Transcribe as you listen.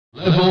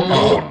Level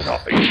up.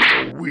 Nothing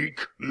so weak,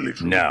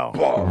 little Now,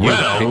 bug. you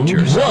picked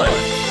yourself.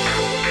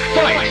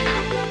 Fight!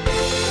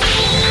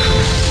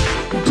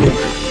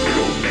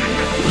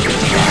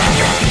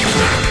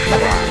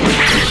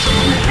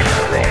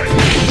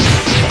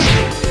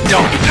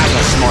 Don't act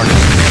the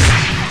smartest.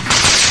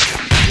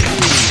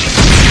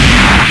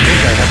 I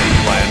think I have a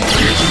plan.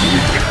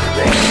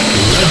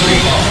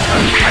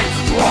 I'm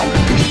strong,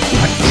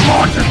 I'm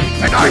smart,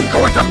 and I'm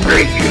going to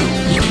beat you!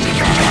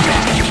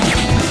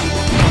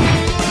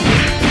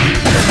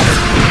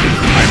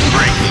 I'm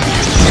breaking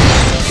you.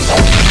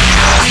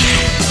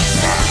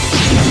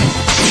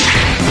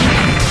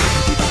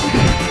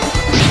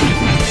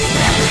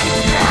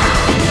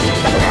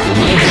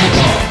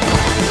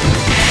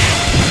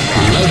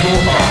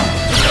 Level up.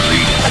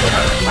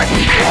 I'm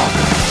strong,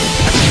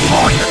 I'm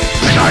smart,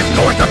 and I'm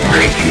going to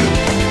beat you!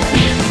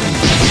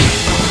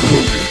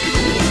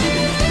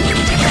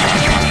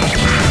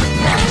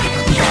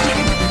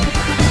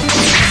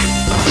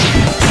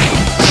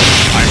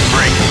 I'm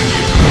breaking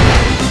you.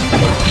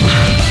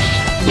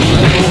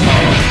 Level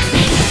up.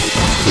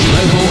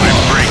 Level I'm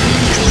up.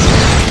 breaking you.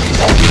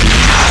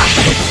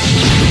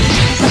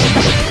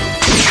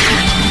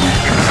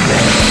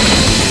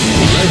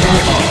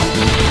 Level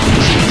up.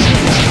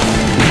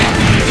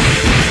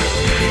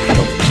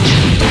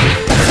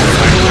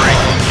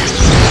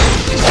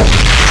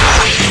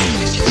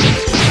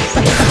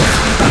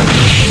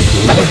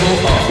 Level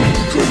up.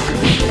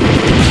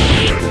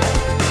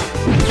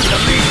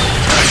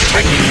 I'm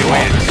taking you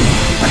in.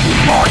 I'm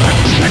smart,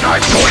 and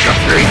I'm going to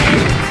beat you!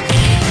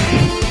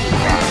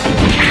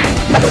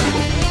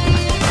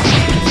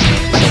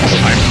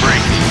 I'm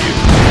breaking you.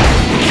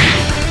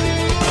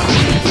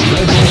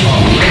 Level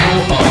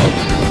up.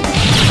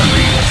 Level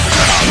up.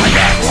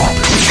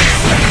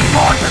 I'm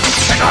smart,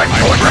 and I'm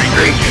going to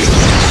beat you!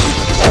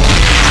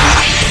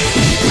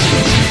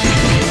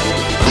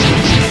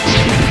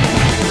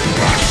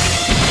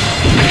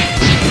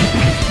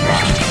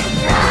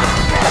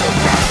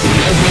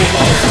 Level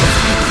up.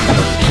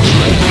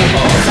 Level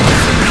up.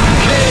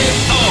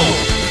 KO!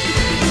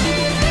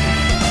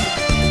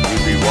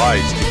 You'd be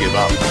wise to give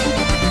up.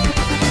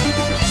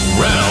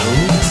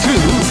 Round 2.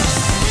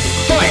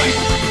 Fight!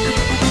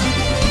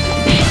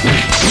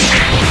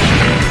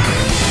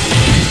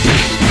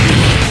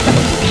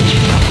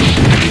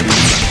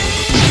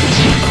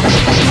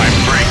 I'm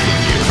breaking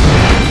you.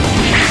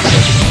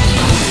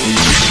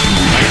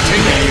 I'm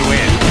taking you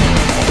in.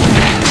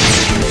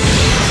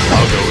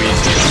 I'll go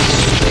easy.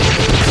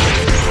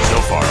 So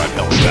far, I've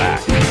held back.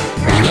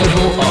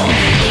 Level up.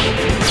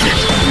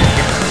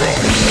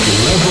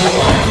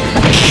 Level up.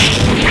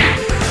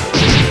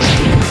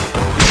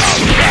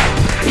 How's that?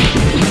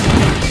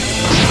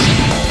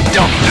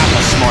 Don't have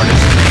the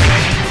smartest.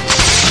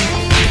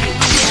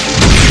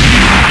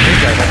 I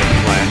think I have a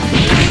plan.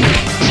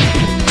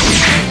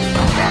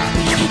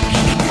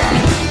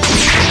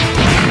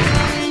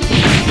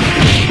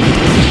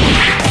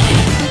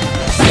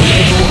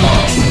 Level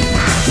up.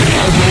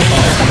 Level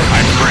up.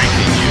 I'm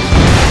breaking you.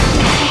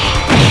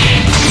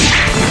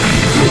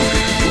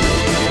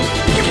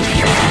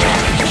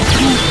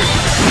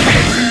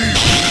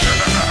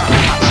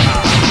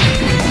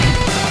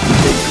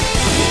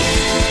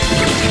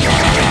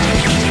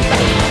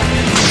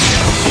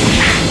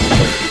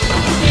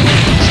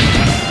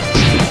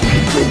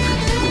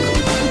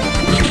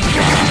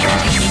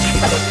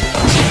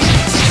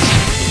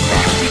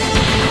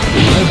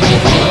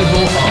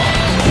 Level up.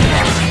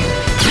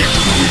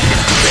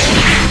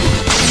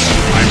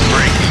 I'm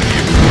breaking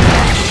you.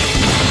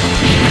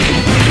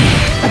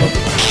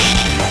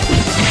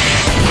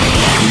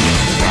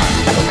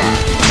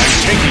 I'm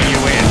taking you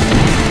in.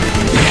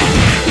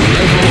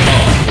 Level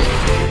up.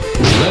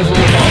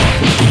 Level up.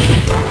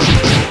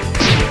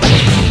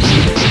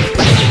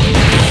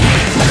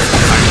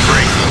 I'm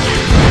breaking you.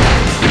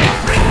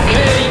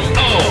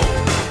 KO!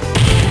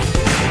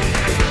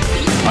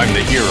 I'm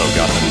the hero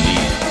Gotham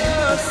needs.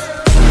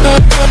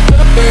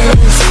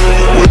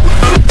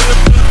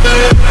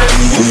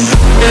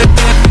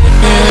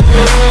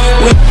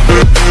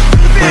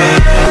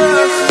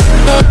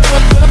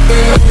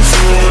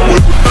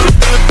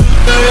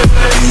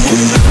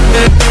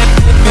 Yeah.